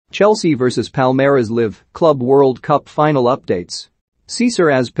Chelsea vs Palmeiras Live Club World Cup final updates. Cesar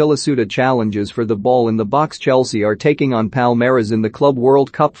Azpilicueta challenges for the ball in the box. Chelsea are taking on Palmeiras in the Club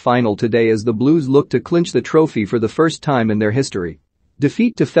World Cup final today as the Blues look to clinch the trophy for the first time in their history.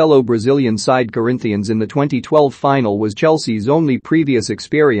 Defeat to fellow Brazilian side Corinthians in the 2012 final was Chelsea's only previous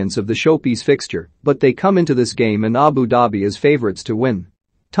experience of the showpiece fixture, but they come into this game in Abu Dhabi as favourites to win.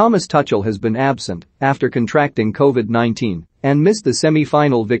 Thomas Tuchel has been absent after contracting COVID-19 and missed the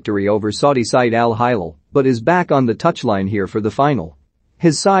semi-final victory over Saudi side Al Hilal, but is back on the touchline here for the final.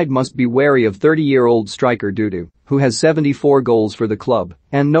 His side must be wary of 30-year-old striker Dudu, who has 74 goals for the club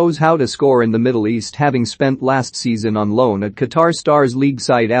and knows how to score in the Middle East, having spent last season on loan at Qatar Stars League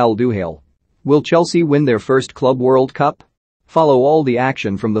side Al Duhail. Will Chelsea win their first Club World Cup? Follow all the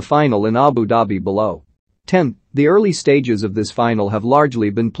action from the final in Abu Dhabi below. 10. The early stages of this final have largely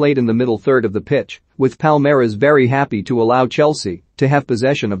been played in the middle third of the pitch, with Palmeiras very happy to allow Chelsea to have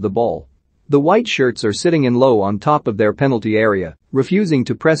possession of the ball. The white shirts are sitting in low on top of their penalty area, refusing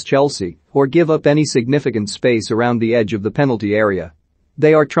to press Chelsea or give up any significant space around the edge of the penalty area.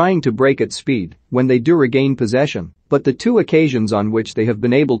 They are trying to break at speed when they do regain possession, but the two occasions on which they have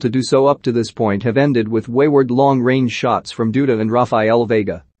been able to do so up to this point have ended with wayward long-range shots from Duda and Rafael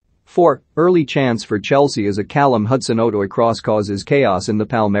Veiga. 4. Early chance for Chelsea as a Callum Hudson-Odoi cross causes chaos in the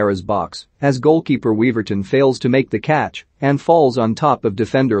Palmeiras box as goalkeeper Weaverton fails to make the catch and falls on top of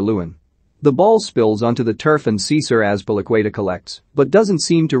defender Lewin. The ball spills onto the turf and Cesar Azpilicueta collects, but doesn't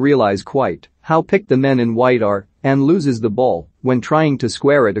seem to realize quite how picked the men in white are and loses the ball when trying to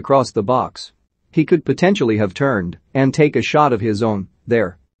square it across the box. He could potentially have turned and take a shot of his own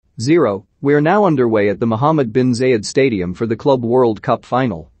there. 0. We're now underway at the Mohammed bin Zayed Stadium for the Club World Cup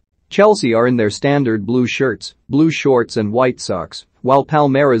final. Chelsea are in their standard blue shirts, blue shorts and white socks, while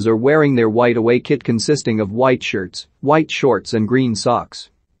Palmeiras are wearing their white away kit consisting of white shirts, white shorts and green socks.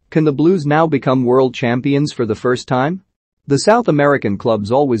 Can the Blues now become world champions for the first time? The South American clubs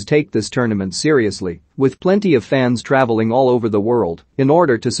always take this tournament seriously, with plenty of fans traveling all over the world in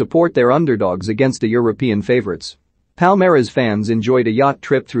order to support their underdogs against the European favorites. Palmeiras fans enjoyed a yacht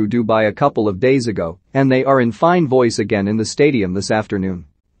trip through Dubai a couple of days ago, and they are in fine voice again in the stadium this afternoon.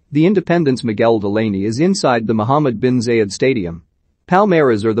 The Independent's Miguel Delaney is inside the Mohammed bin Zayed Stadium.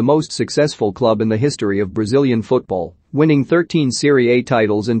 Palmeiras are the most successful club in the history of Brazilian football, winning 13 Serie A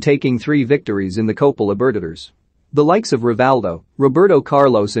titles and taking 3 victories in the Copa Libertadores. The likes of Rivaldo, Roberto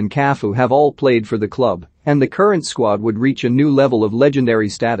Carlos and Cafu have all played for the club, and the current squad would reach a new level of legendary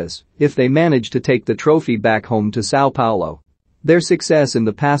status if they manage to take the trophy back home to Sao Paulo. Their success in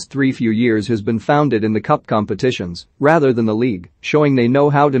the past few years has been founded in the cup competitions rather than the league, showing they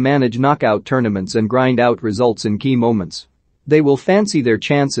know how to manage knockout tournaments and grind out results in key moments. They will fancy their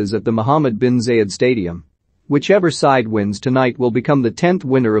chances at the Mohammed bin Zayed Stadium. Whichever side wins tonight will become the 10th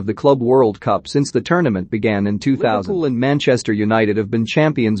winner of the Club World Cup since the tournament began in 2000. Liverpool and Manchester United have been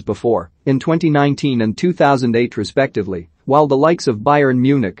champions before, in 2019 and 2008 respectively, while the likes of Bayern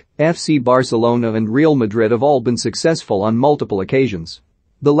Munich, FC Barcelona and Real Madrid have all been successful on multiple occasions.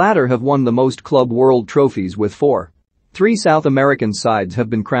 The latter have won the most Club World trophies with 4. 3 South American sides have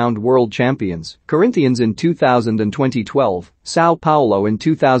been crowned world champions, Corinthians in 2000 and 2012, Sao Paulo in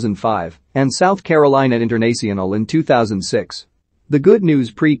 2005, and South Carolina Internacional in 2006. The good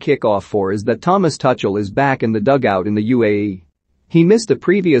news pre-kickoff for is that Thomas Tuchel is back in the dugout in the UAE. He missed the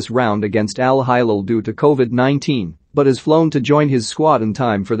previous round against Al Hilal due to COVID-19, but has flown to join his squad in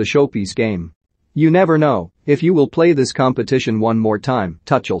time for the showpiece game. You never know if you will play this competition one more time,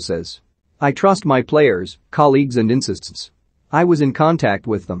 Tuchel says. I trust my players, colleagues and insists. I was in contact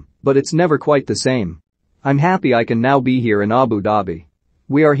with them, but it's never quite the same. I'm happy I can now be here in Abu Dhabi.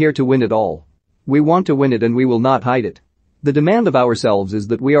 We are here to win it all. We want to win it and we will not hide it. The demand of ourselves is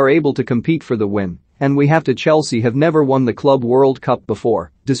that we are able to compete for the win, and we have to. Chelsea have never won the Club World Cup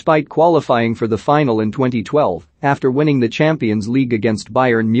before, despite qualifying for the final in 2012 after winning the Champions League against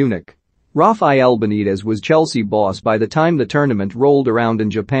Bayern Munich. Rafael Benitez was Chelsea boss by the time the tournament rolled around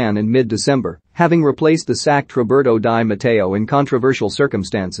in Japan in mid-December, having replaced the sacked Roberto Di Matteo in controversial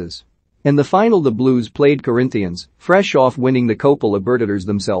circumstances. In the final the Blues played Corinthians, fresh off winning the Copa Libertadores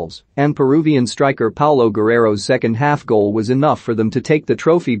themselves, and Peruvian striker Paulo Guerrero's second-half goal was enough for them to take the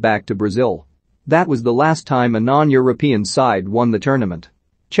trophy back to Brazil. That was the last time a non-European side won the tournament.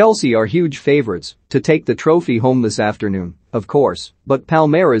 Chelsea are huge favourites to take the trophy home this afternoon, of course, but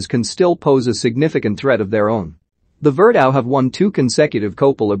Palmeiras can still pose a significant threat of their own. The Verdão have won 2 consecutive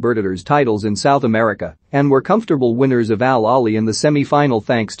Copa Libertadores titles in South America and were comfortable winners of Al Ahly in the semi-final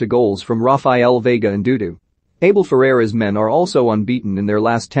thanks to goals from Rafael Veiga and Dudu. Abel Ferreira's men are also unbeaten in their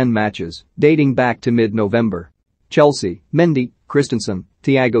last 10 matches, dating back to mid-November. Chelsea, Mendy, Christensen,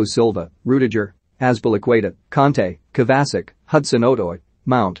 Thiago Silva, Rudiger, Azpilicueta, Conte, Kovacic, Hudson-Odoi,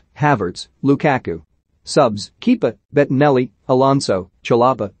 Mount, Havertz, Lukaku. Subs: Kepa, Bettinelli, Alonso,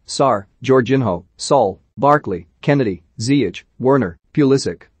 Chalapa, Sarr, Jorginho, Saul, Barkley, Kennedy, Ziyech, Werner,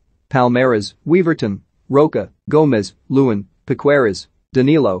 Pulisic. Palmeiras: Weverton, Roca, Gomez, Lewin, Piqueras,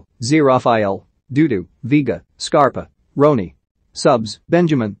 Danilo, Zerafael, Dudu, Viga, Scarpa, Roni. Subs: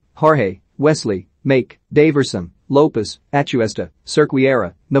 Benjamin, Jorge, Wesley, Make, Daverson, Lopez, Atuesta,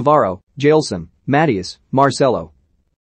 Cerquiera, Navarro, Jailson, Matias, Marcelo.